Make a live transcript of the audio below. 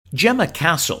Gemma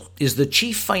Castle is the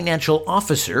Chief Financial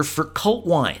Officer for Cult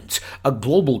Wines, a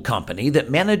global company that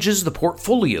manages the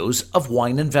portfolios of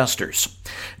wine investors.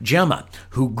 Gemma,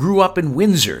 who grew up in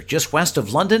Windsor, just west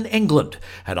of London, England,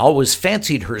 had always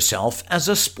fancied herself as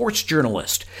a sports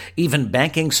journalist, even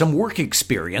banking some work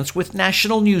experience with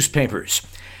national newspapers.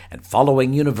 And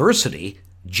following university,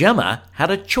 Gemma had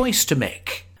a choice to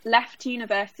make. Left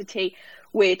university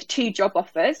with two job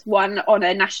offers, one on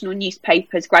a national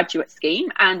newspaper's graduate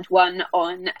scheme and one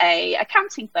on a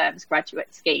accounting firm's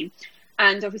graduate scheme.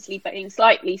 And obviously being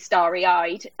slightly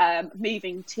starry-eyed,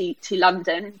 moving to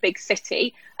London, big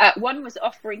city, one was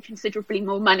offering considerably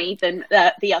more money than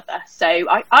the other. So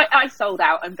I sold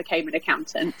out and became an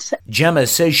accountant. Gemma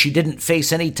says she didn't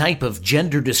face any type of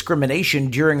gender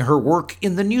discrimination during her work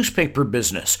in the newspaper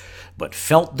business, but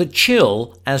felt the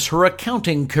chill as her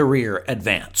accounting career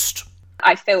advanced.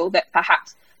 I feel that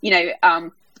perhaps,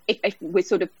 if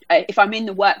we're if I'm in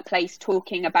the workplace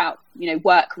talking about,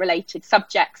 work-related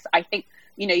subjects, I think,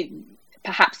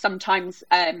 perhaps sometimes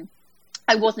I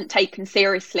wasn't taken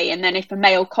seriously. And then if a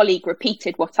male colleague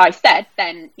repeated what I said,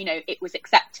 then, it was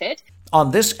accepted.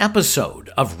 On this episode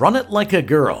of Run It Like a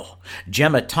Girl,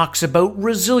 Gemma talks about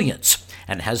resilience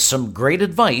and has some great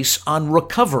advice on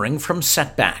recovering from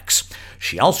setbacks.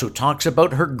 She also talks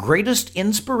about her greatest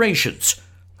inspirations,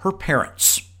 her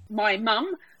parents. My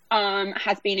mum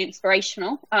has been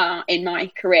inspirational in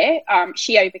my career.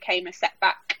 She overcame a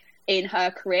setback in her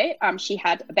career. She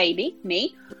had a baby,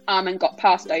 me, and got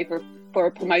passed over for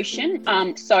a promotion.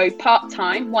 So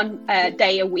part-time, one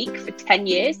day a week for 10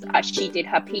 years, she did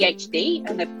her PhD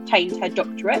and obtained her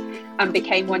doctorate and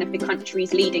became one of the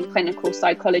country's leading clinical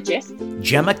psychologists.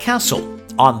 Gemma Castle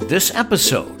on this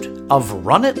episode of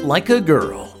Run It Like a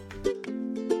Girl.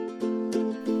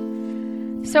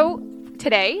 So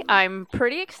today I'm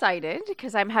pretty excited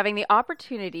because I'm having the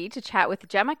opportunity to chat with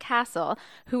Gemma Castle,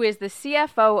 who is the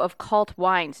CFO of Cult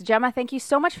Wines. Gemma, thank you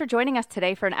so much for joining us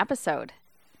today for an episode.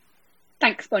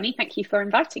 Thanks, Bonnie. Thank you for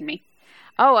inviting me.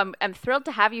 Oh, I'm thrilled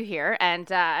to have you here, and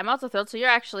I'm also thrilled. So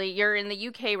you're in the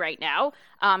UK right now,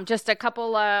 just a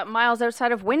couple miles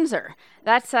outside of Windsor.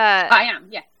 That's I am,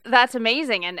 yeah. That's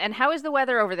amazing. And how is the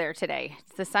weather over there today?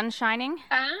 Is the sun shining?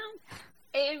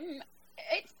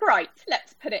 It's bright,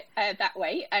 let's put it that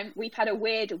way. We've had a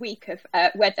weird week of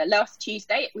weather. Last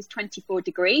Tuesday, it was 24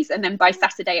 degrees, and then by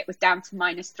Saturday, it was down to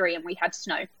 -3, and we had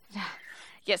snow.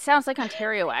 Yeah, it sounds like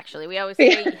Ontario, actually. We always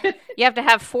say you have to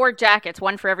have 4 jackets,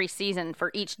 one for every season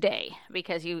for each day,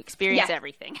 because you experience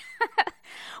everything.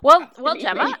 Well,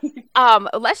 Gemma,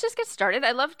 let's just get started.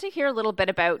 I'd love to hear a little bit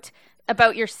about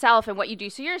yourself and what you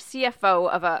do. So you're a CFO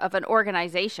of an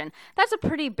organization. That's a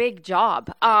pretty big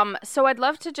job. So I'd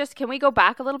love to can we go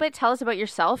back a little bit? Tell us about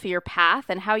yourself, your path,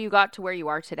 and how you got to where you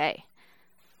are today.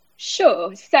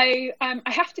 Sure. So I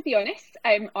have to be honest,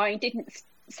 I didn't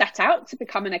set out to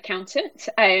become an accountant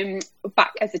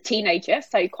back as a teenager,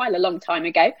 so quite a long time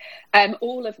ago.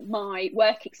 All of my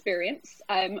work experience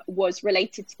was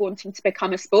related to wanting to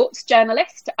become a sports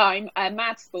journalist. I'm a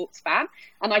mad sports fan,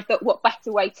 and I thought, what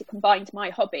better way to combine my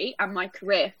hobby and my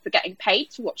career for getting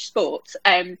paid to watch sports?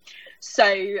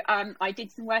 So I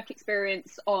did some work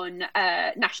experience on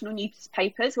national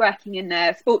newspapers, working in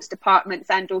the sports departments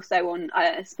and also on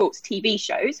sports TV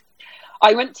shows.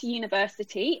 I went to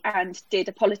university and did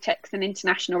a politics and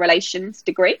international relations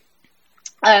degree.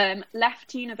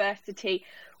 Left university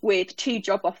with two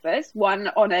job offers, one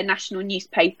on a national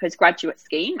newspaper's graduate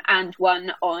scheme and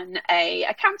one on a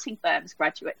accounting firm's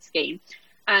graduate scheme.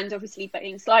 And obviously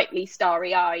being slightly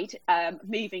starry-eyed,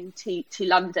 moving to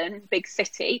London, big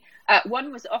city,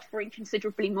 one was offering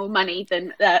considerably more money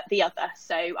than the other.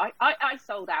 So I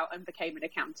sold out and became an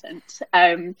accountant.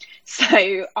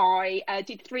 So I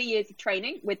did 3 years of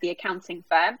training with the accounting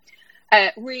firm.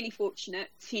 Really fortunate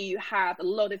to have a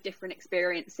lot of different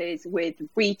experiences with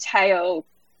retail,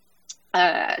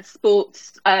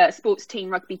 sports team,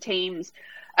 rugby teams,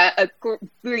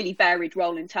 really varied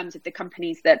role in terms of the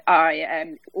companies that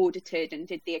I audited and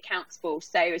did the accounts for.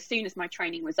 So as soon as my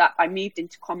training was up, I moved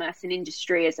into commerce and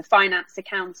industry as a finance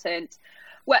accountant,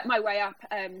 worked my way up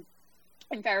in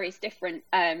various different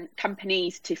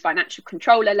companies to financial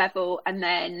controller level, and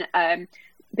then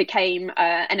became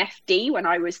an FD when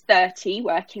I was 30,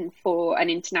 working for an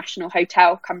international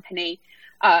hotel company.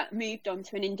 Moved on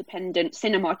to an independent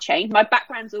cinema chain. My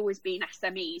background's always been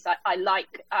SMEs. I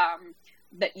like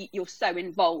that you're so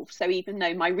involved. So even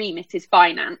though my remit is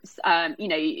finance, I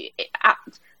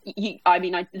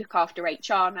look after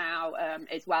HR now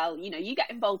as well. You get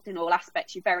involved in all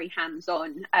aspects. You're very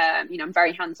hands-on. I'm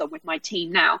very hands-on with my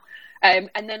team now. And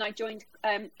then I joined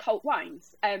Cult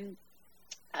Wines.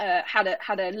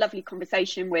 had a lovely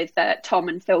conversation with Tom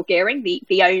and Phil Gearing,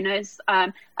 the owners,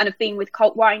 and have been with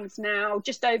Cult Wines now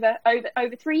just over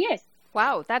 3 years.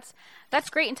 Wow, that's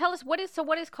great. And tell us what is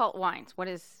Cult Wines? What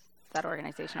is that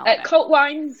organization all about? Cult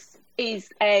Wines is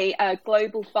a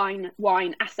global fine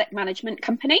wine asset management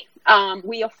company.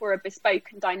 We offer a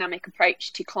bespoke and dynamic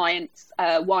approach to clients'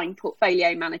 wine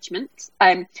portfolio management.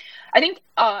 I think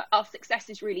our success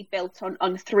is really built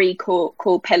on three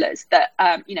core pillars that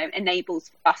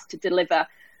enables us to deliver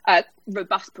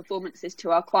robust performances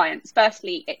to our clients.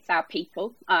 Firstly, it's our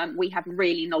people. We have a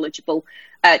really knowledgeable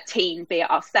team, be it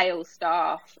our sales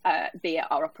staff, be it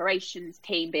our operations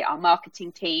team, be it our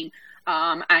marketing team.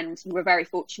 And we're very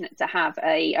fortunate to have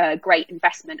a great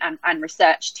investment and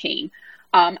research team.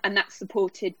 And that's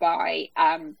supported by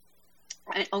an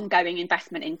ongoing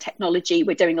investment in technology.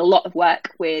 We're doing a lot of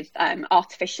work with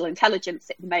artificial intelligence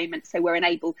at the moment, so we're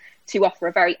enabled to offer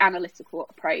a very analytical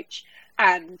approach.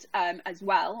 And as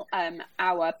well,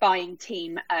 our buying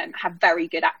team have very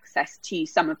good access to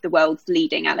some of the world's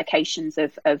leading allocations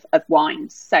of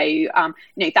wines. So,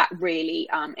 that really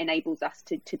enables us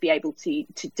to be able to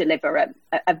deliver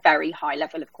a very high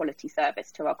level of quality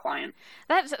service to our clients.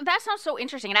 That sounds so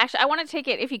interesting. And actually, I want to take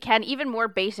it, if you can, even more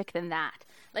basic than that.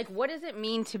 Like, what does it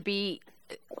mean to be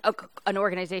an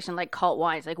organization like Cult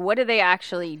Wines? Like, what do they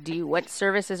actually do? What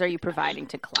services are you providing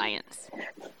to clients?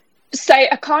 So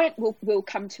a client will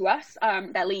come to us.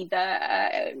 They'll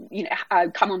either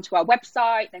come onto our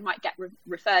website. They might get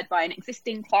referred by an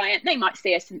existing client. They might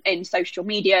see us in social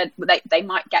media. They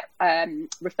might get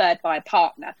referred by a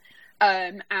partner,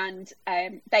 and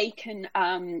they can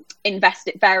invest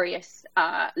at various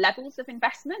levels of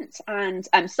investment. And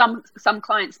some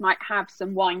clients might have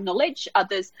some wine knowledge.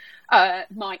 Others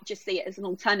might just see it as an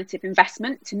alternative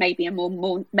investment to maybe a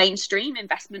more mainstream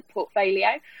investment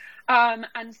portfolio.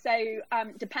 And so,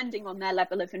 depending on their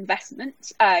level of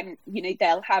investment,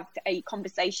 they'll have a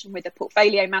conversation with a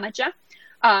portfolio manager,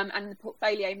 and the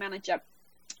portfolio manager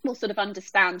will sort of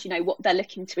understand, what they're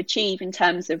looking to achieve in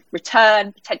terms of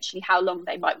return, potentially how long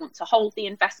they might want to hold the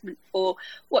investment for,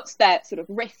 what's their sort of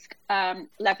risk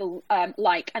level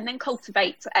like, and then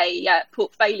cultivate a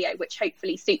portfolio which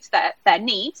hopefully suits their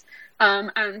needs.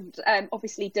 And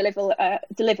obviously deliver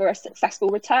a successful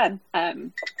return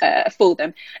for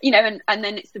them, and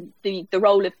then it's the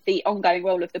role of the ongoing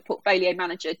role of the portfolio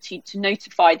manager to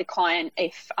notify the client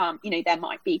if there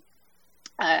might be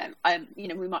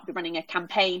we might be running a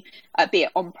campaign, be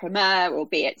it on Premier or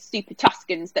be it Super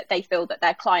Tuscans, that they feel that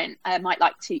their client might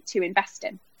like to invest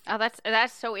in. Oh,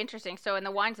 that's so interesting. So, and the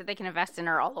wines that they can invest in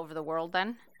are all over the world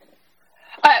then?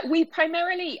 We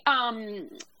primarily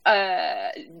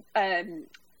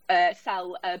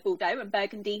sell Bordeaux and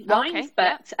Burgundy wines,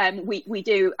 but we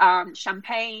do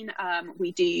champagne,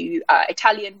 we do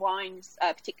Italian wines,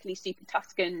 particularly Super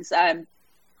Tuscans.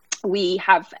 We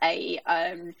have a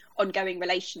ongoing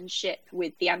relationship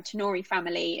with the Antinori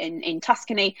family in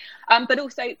Tuscany, but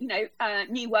also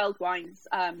New World wines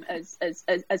as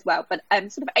well. But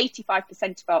sort of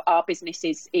 85% of our business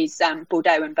is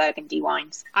Bordeaux and Burgundy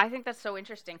wines. I think that's so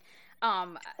interesting.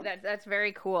 That's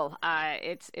very cool.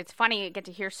 It's funny to get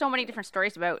to hear so many different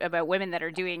stories about women that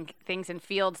are doing things in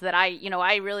fields that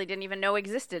I really didn't even know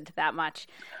existed that much.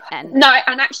 And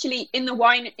actually in the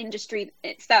wine industry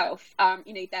itself,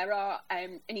 there are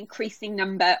an increasing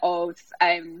number of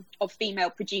female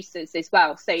producers as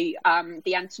well. So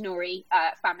the Antinori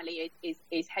family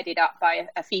is headed up by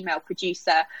a female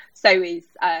producer. So is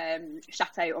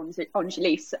Chateau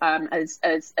Angelus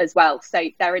as well. So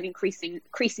there are an increasing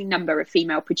number of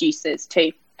female producers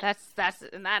too.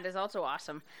 That is also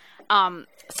awesome.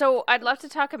 So I'd love to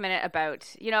talk a minute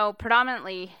about,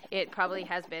 predominantly it probably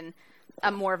has been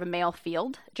more of a male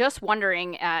field. Just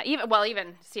wondering,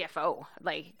 even CFO,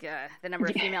 the number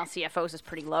of female CFOs is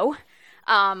pretty low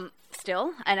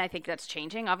still, and I think that's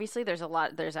changing. Obviously,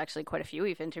 there's actually quite a few.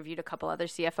 We've interviewed a couple other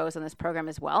CFOs on this program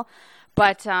as well.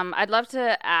 But I'd love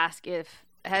to ask if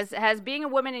Has being a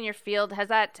woman in your field, has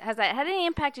that had any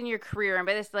impact in your career? And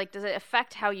by this, does it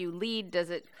affect how you lead?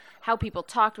 Does it how people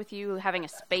talked with you, having a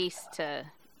space to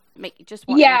make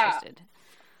interested?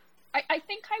 I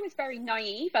think I was very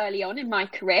naive early on in my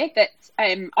career that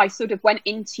I sort of went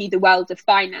into the world of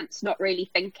finance not really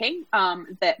thinking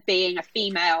that being a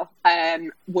female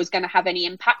was going to have any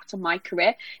impact on my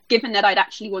career, given that I'd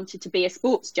actually wanted to be a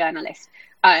sports journalist.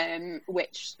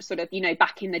 Which sort of,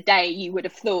 back in the day, you would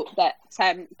have thought that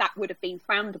that would have been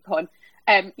frowned upon.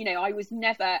 I was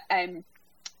never,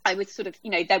 I was sort of,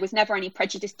 there was never any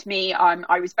prejudice to me.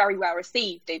 I was very well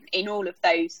received in all of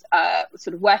those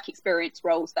sort of work experience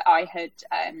roles that I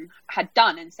had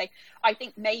done. And so I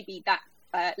think maybe that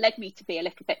led me to be a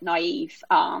little bit naive.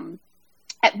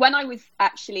 When I was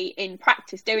actually in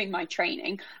practice doing my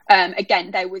training,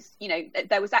 again, there was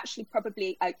actually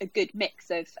probably a good mix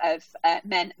of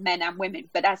men and women.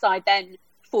 But as I then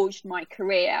forged my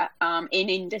career in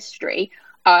industry,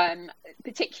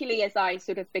 particularly as I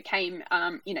sort of became,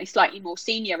 slightly more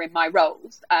senior in my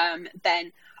roles,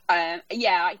 then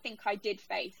I think I did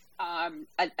face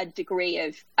a degree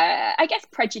of, I guess,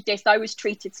 prejudice. I was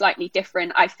treated slightly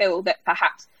different. I feel that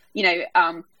perhaps,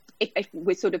 if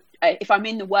we're sort of, if I'm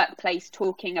in the workplace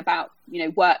talking about,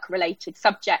 work-related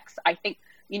subjects, I think,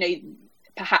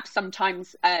 perhaps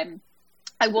sometimes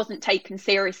I wasn't taken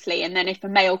seriously. And then if a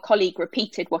male colleague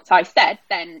repeated what I said,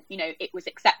 then, it was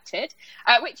accepted,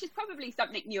 which is probably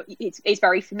something is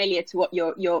very familiar to what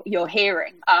you're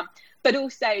hearing. But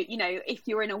also, if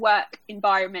you're in a work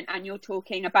environment and you're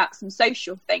talking about some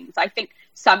social things, I think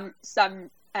some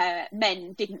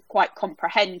men didn't quite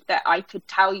comprehend that I could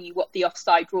tell you what the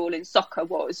offside rule in soccer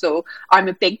was, or I'm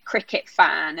a big cricket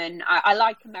fan and I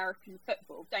like American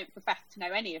football. Don't profess to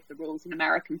know any of the rules in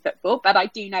American football, but I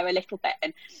do know a little bit.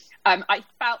 And I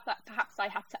felt that perhaps I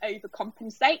had to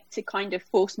overcompensate to kind of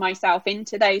force myself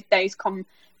into those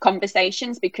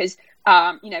conversations, because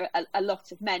a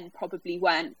lot of men probably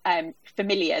weren't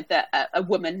familiar that a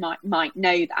woman might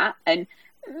know that, and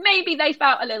maybe they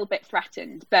felt a little bit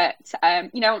threatened. But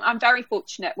I'm very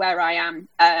fortunate where I am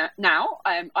now.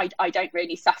 I don't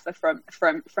really suffer from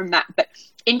that. But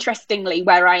interestingly,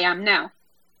 where I am now,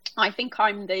 I think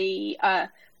I'm the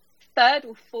third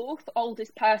or fourth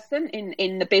oldest person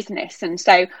in the business, and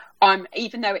so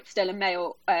even though it's still a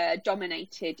male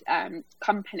dominated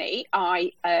company,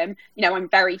 I'm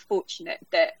very fortunate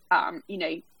that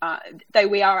though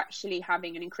we are actually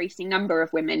having an increasing number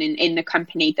of women in the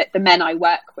company, that the men I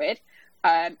work with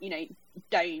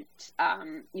don't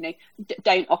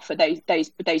offer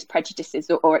those prejudices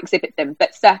or exhibit them.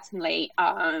 But certainly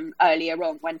earlier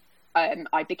on, when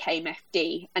I became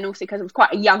FD, and also because I was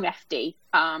quite a young FD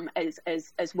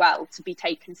as well, to be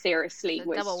taken seriously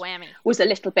was a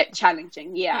little bit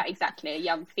challenging. Yeah, exactly. A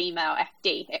young female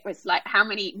FD. It was like, how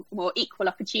many more equal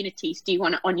opportunities do you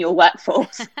want on your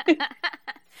workforce?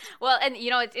 Well, and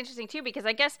it's interesting too, because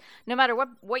I guess no matter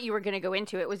what you were going to go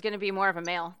into, it was going to be more of a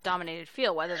male dominated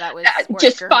field, whether that was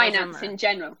just finance in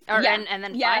general, and then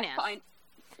finance.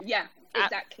 Yeah,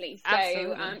 exactly.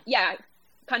 So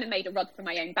kind of made a rod for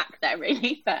my own back there,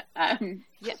 really. But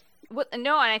yeah. Well,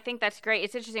 no, and I think that's great.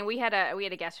 It's interesting. We had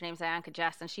a guest, her name's Ianka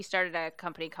Jess, and she started a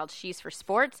company called She's for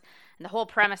Sports, and the whole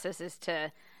premise is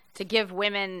to give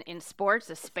women in sports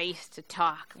a space to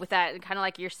talk with that, kind of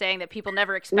like you're saying, that people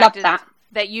never expected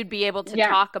that you'd be able to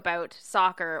talk about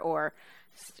soccer or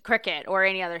cricket or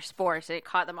any other sports. It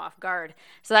caught them off guard.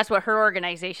 So that's what her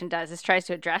organization does, is tries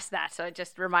to address that. So it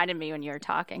just reminded me when you were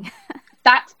talking.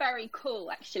 That's very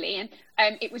cool, actually.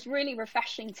 And it was really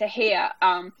refreshing to hear.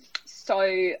 There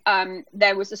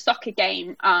was a soccer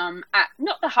game at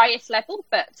not the highest level,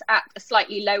 but at a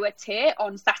slightly lower tier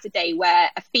on Saturday, where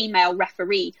a female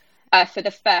referee for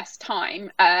the first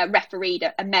time refereed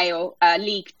a male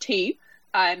League Two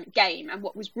game. And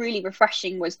what was really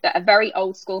refreshing was that a very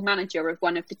old school manager of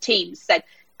one of the teams said,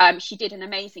 she did an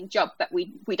amazing job, but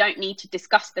we don't need to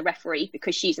discuss the referee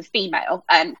because she's a female.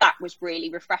 And that was really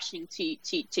refreshing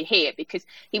to hear, because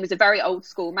he was a very old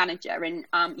school manager, and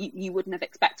you wouldn't have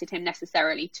expected him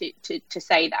necessarily to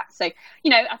say that. So,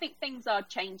 I think things are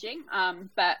changing,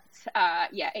 but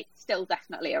it's still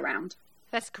definitely around.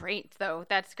 That's great, though.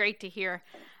 That's great to hear.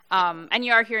 And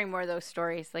you are hearing more of those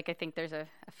stories. Like, I think there's a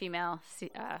female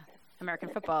American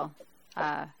football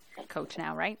coach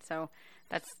now, right? So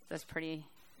that's pretty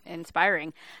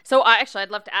inspiring. So actually, I'd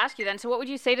love to ask you then, so what would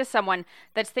you say to someone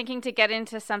that's thinking to get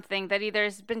into something that either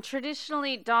has been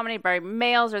traditionally dominated by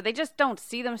males, or they just don't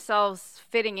see themselves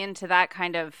fitting into that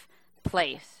kind of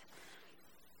place?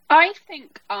 I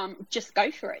think just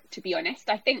go for it, to be honest.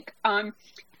 I think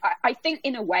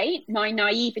in a way, my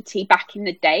naivety back in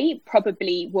the day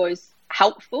probably was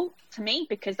helpful to me,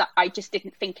 because I just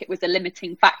didn't think it was a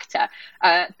limiting factor.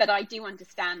 But I do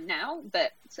understand now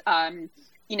that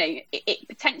it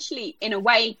potentially, in a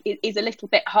way, is a little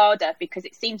bit harder, because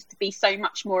it seems to be so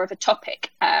much more of a topic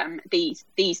these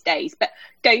days. But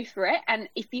go for it, and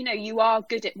if you are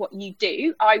good at what you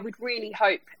do, I would really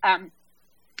hope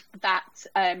that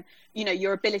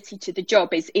your ability to the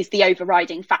job is the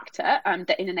overriding factor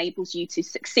that enables you to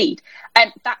succeed.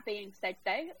 And that being said,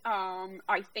 though,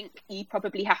 I think you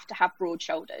probably have to have broad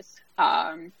shoulders.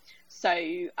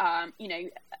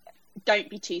 Don't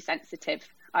be too sensitive.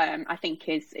 I think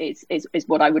is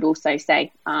what I would also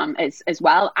say as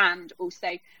well. And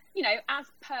also, as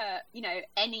per,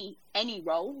 any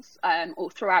roles or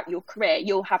throughout your career,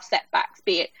 you'll have setbacks,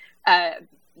 be it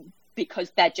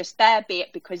because they're just there, be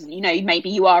it because, maybe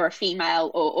you are a female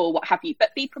or what have you,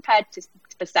 but be prepared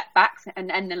for setbacks and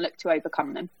then look to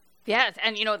overcome them. Yes.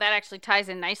 And, that actually ties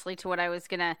in nicely to what I was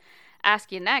going to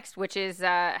ask you next, which is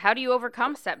how do you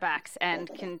overcome setbacks and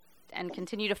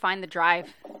continue to find the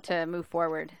drive to move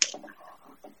forward?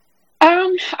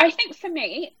 I think for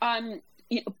me,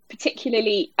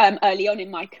 particularly early on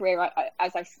in my career,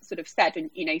 as I sort of said,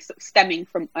 and sort of stemming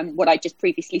from what I just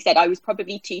previously said, I was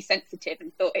probably too sensitive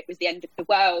and thought it was the end of the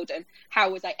world, and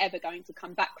how was I ever going to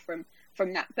come back from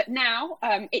that? But now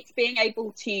it's being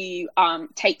able to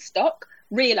take stock,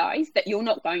 realize that you're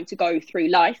not going to go through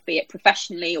life, be it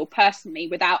professionally or personally,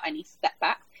 without any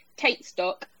setbacks. Take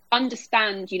stock,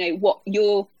 understand, what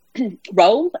your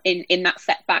role in that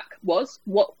setback was,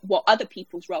 what other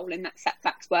people's role in that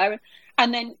setbacks were,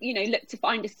 and then look to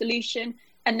find a solution.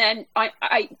 And then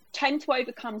I tend to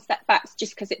overcome setbacks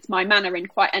just because it's my manner in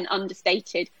quite an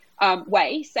understated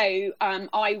way. So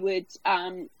I would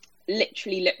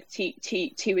literally look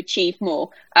to achieve more,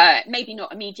 maybe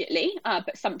not immediately,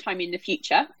 but sometime in the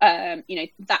future.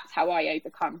 That's how I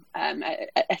overcome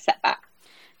a setback.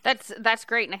 That's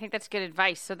great, and I think that's good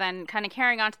advice. So then, kind of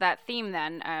carrying on to that theme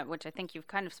then, which I think you've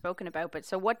kind of spoken about, but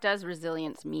so what does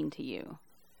resilience mean to you?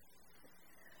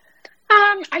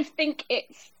 I think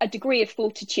it's a degree of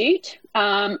fortitude.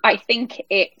 I think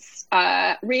it's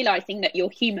realizing that you're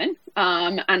human,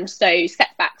 and so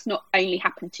setbacks not only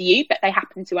happen to you, but they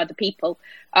happen to other people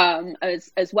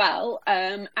as well.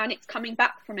 And it's coming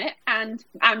back from it and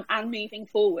moving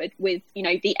forward with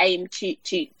the aim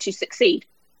to succeed.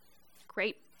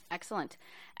 Great. Excellent.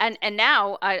 And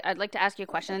now I'd like to ask you a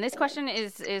question. And this question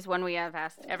is one we have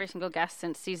asked every single guest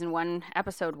since season 1,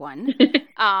 episode 1.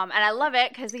 And I love it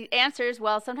because the answers,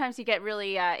 sometimes you get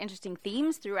really interesting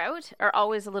themes throughout, are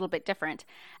always a little bit different.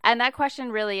 And that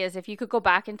question really is, if you could go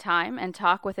back in time and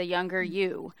talk with a younger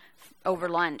you over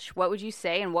lunch, what would you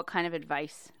say, and what kind of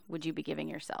advice would you be giving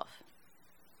yourself?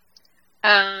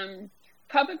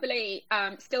 Probably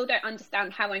still don't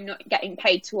understand how I'm not getting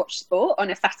paid to watch sport on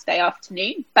a Saturday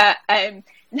afternoon. But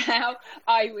now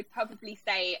I would probably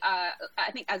say,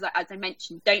 I think as I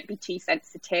mentioned, don't be too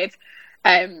sensitive.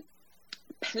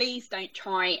 Please don't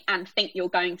try and think you're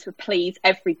going to please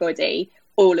everybody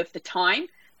all of the time,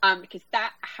 because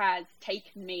that has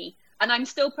taken me, and I'm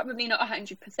still probably not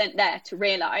 100% there to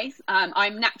realise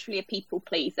I'm naturally a people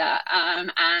pleaser,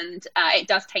 and it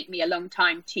does take me a long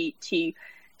time to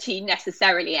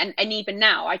necessarily, and even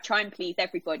now I try and please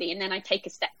everybody, and then I take a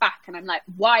step back and I'm like,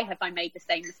 why have I made the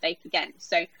same mistake again?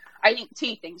 So I think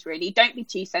 2 things really: don't be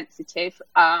too sensitive,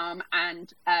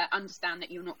 and understand that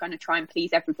you're not going to try and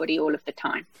please everybody all of the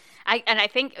time. I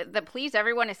think the please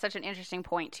everyone is such an interesting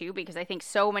point too, because I think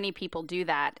so many people do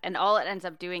that, and all it ends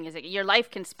up doing is your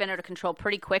life can spin out of control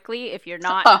pretty quickly if you're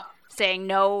not saying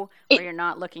no, or you're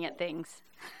not looking at things.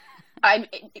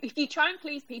 If you try and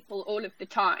please people all of the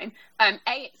time, A,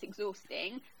 it's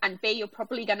exhausting, and B, you're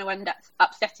probably going to end up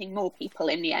upsetting more people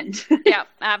in the end. Yeah,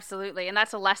 absolutely. And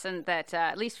that's a lesson that,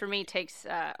 at least for me, takes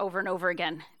over and over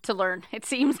again to learn, it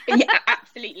seems. Yeah,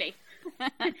 absolutely.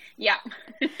 Yeah.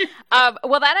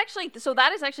 Well, that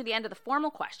is actually the end of the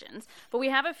formal questions, but we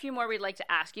have a few more we'd like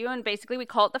to ask you, and basically we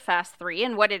call it the Fast 3,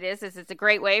 and what it is it's a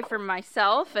great way for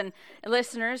myself and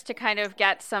listeners to kind of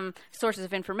get some sources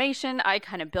of information. I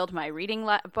kind of build my reading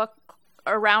book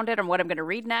around it and what I'm going to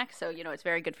read next, so it's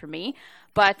very good for me.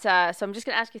 But so I'm just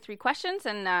going to ask you 3 questions,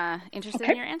 and interested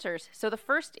in your answers. So the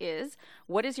first is,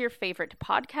 what is your favorite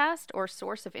podcast or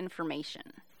source of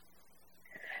information?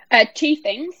 2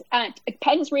 things. It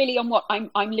depends really on what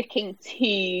I'm looking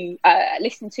to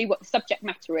listen to, what the subject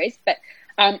matter is. But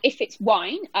if it's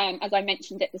wine, as I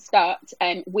mentioned at the start,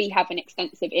 we have an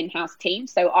extensive in-house team.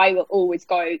 So I will always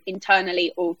go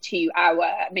internally or to our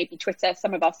maybe Twitter,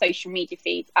 some of our social media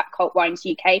feeds at Cult Wines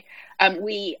UK.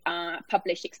 We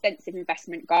publish extensive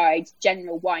investment guides,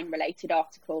 general wine-related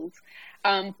articles.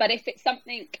 But if it's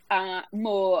something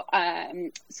more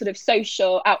sort of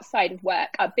social, outside of work,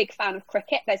 a big fan of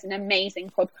cricket. There's an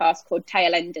amazing podcast called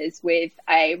Tail Enders with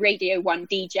a Radio 1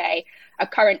 DJ, a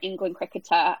current England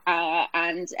cricketer,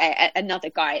 and another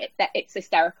guy. It's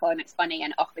hysterical and it's funny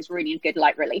and offers really good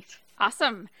light relief.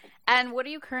 Awesome. And what are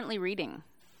you currently reading?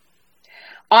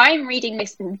 I'm reading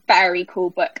this very cool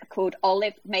book called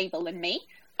Olive, Mabel and Me.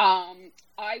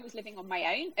 I was living on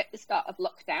my own at the start of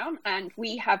lockdown, and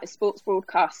we have a sports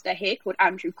broadcaster here called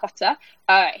Andrew Cotter.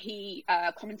 He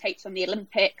commentates on the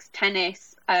Olympics,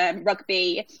 tennis,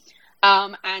 rugby,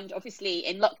 and obviously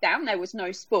in lockdown there was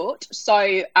no sport.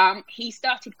 So he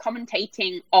started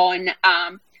commentating on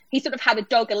he sort of had a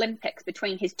dog Olympics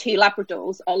between his two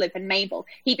Labradors, Olive and Mabel.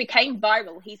 He became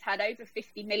viral. He's had over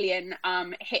 50 million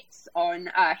hits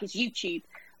on his YouTube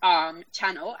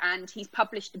channel, and he's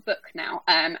published a book now.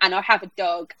 And I have a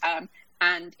dog,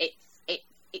 and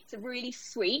it's a really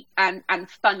sweet and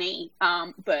funny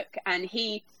book. And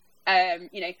he,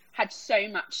 had so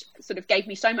much, sort of gave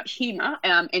me so much humor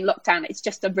in lockdown. It's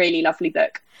just a really lovely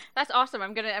book. That's awesome.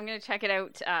 I'm gonna check it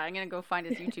out. I'm gonna go find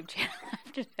his YouTube channel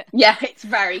after this. Yeah, it's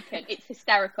very good. It's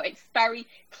hysterical. It's very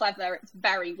clever. It's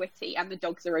very witty, and the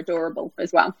dogs are adorable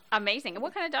as well. Amazing. And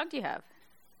what kind of dog do you have?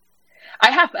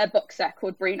 I have a boxer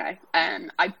called Bruno.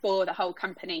 I bore the whole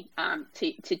company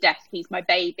to death. He's my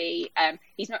baby.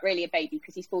 He's not really a baby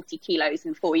because he's 40 kilos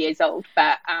and 4 years old.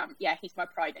 But he's my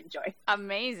pride and joy.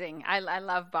 Amazing. I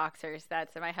love boxers.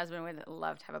 My husband would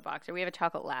love to have a boxer. We have a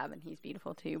chocolate lab and he's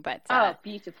beautiful too. But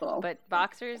beautiful. But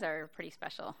boxers are pretty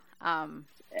special.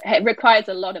 It requires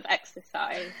a lot of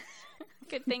exercise.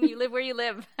 Good thing you live where you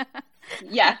live.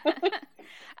 Yeah.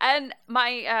 And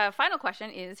my final question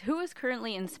is, who is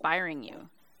currently inspiring you?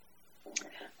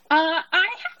 I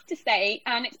have to say,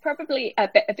 and it's probably a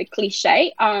bit of a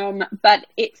cliche, but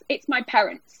it's my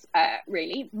parents,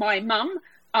 really. My mum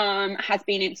has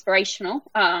been inspirational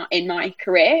in my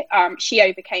career. She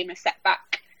overcame a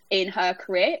setback in her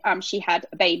career. She had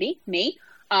a baby, me,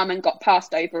 and got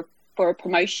passed over for a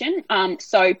promotion.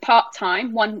 So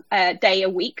part-time, 1 day a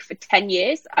week for 10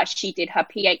 years, she did her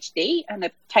PhD and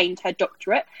obtained her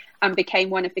doctorate and became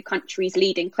one of the country's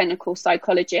leading clinical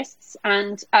psychologists.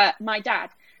 And my dad,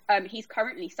 he's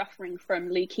currently suffering from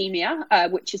leukemia,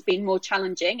 which has been more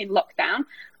challenging in lockdown.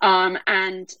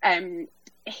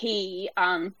 He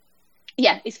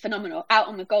is phenomenal. Out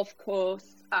on the golf course.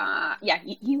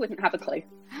 You wouldn't have a clue.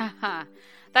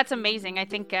 That's amazing. I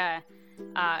think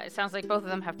it sounds like both of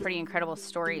them have pretty incredible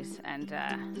stories, and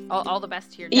all the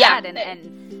best to your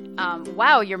dad.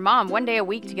 Wow, your mom, 1 day a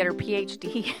week to get her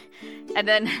PhD, and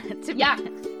then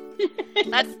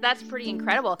that's pretty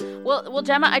incredible. Well,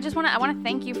 Gemma, I want to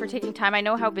thank you for taking time. I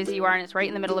know how busy you are, and it's right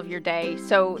in the middle of your day.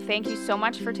 So thank you so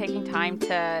much for taking time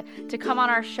to come on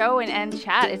our show and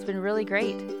chat. It's been really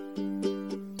great.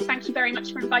 Thank you very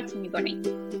much for inviting me, Bonnie.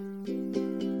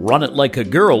 Run It Like a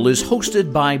Girl is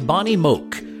hosted by Bonnie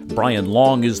Moak. Brian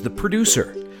Long is the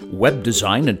producer. Web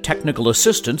design and technical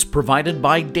assistance provided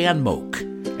by Dan Moak.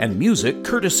 And music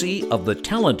courtesy of the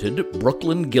talented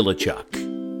Brooklyn Gillichuk.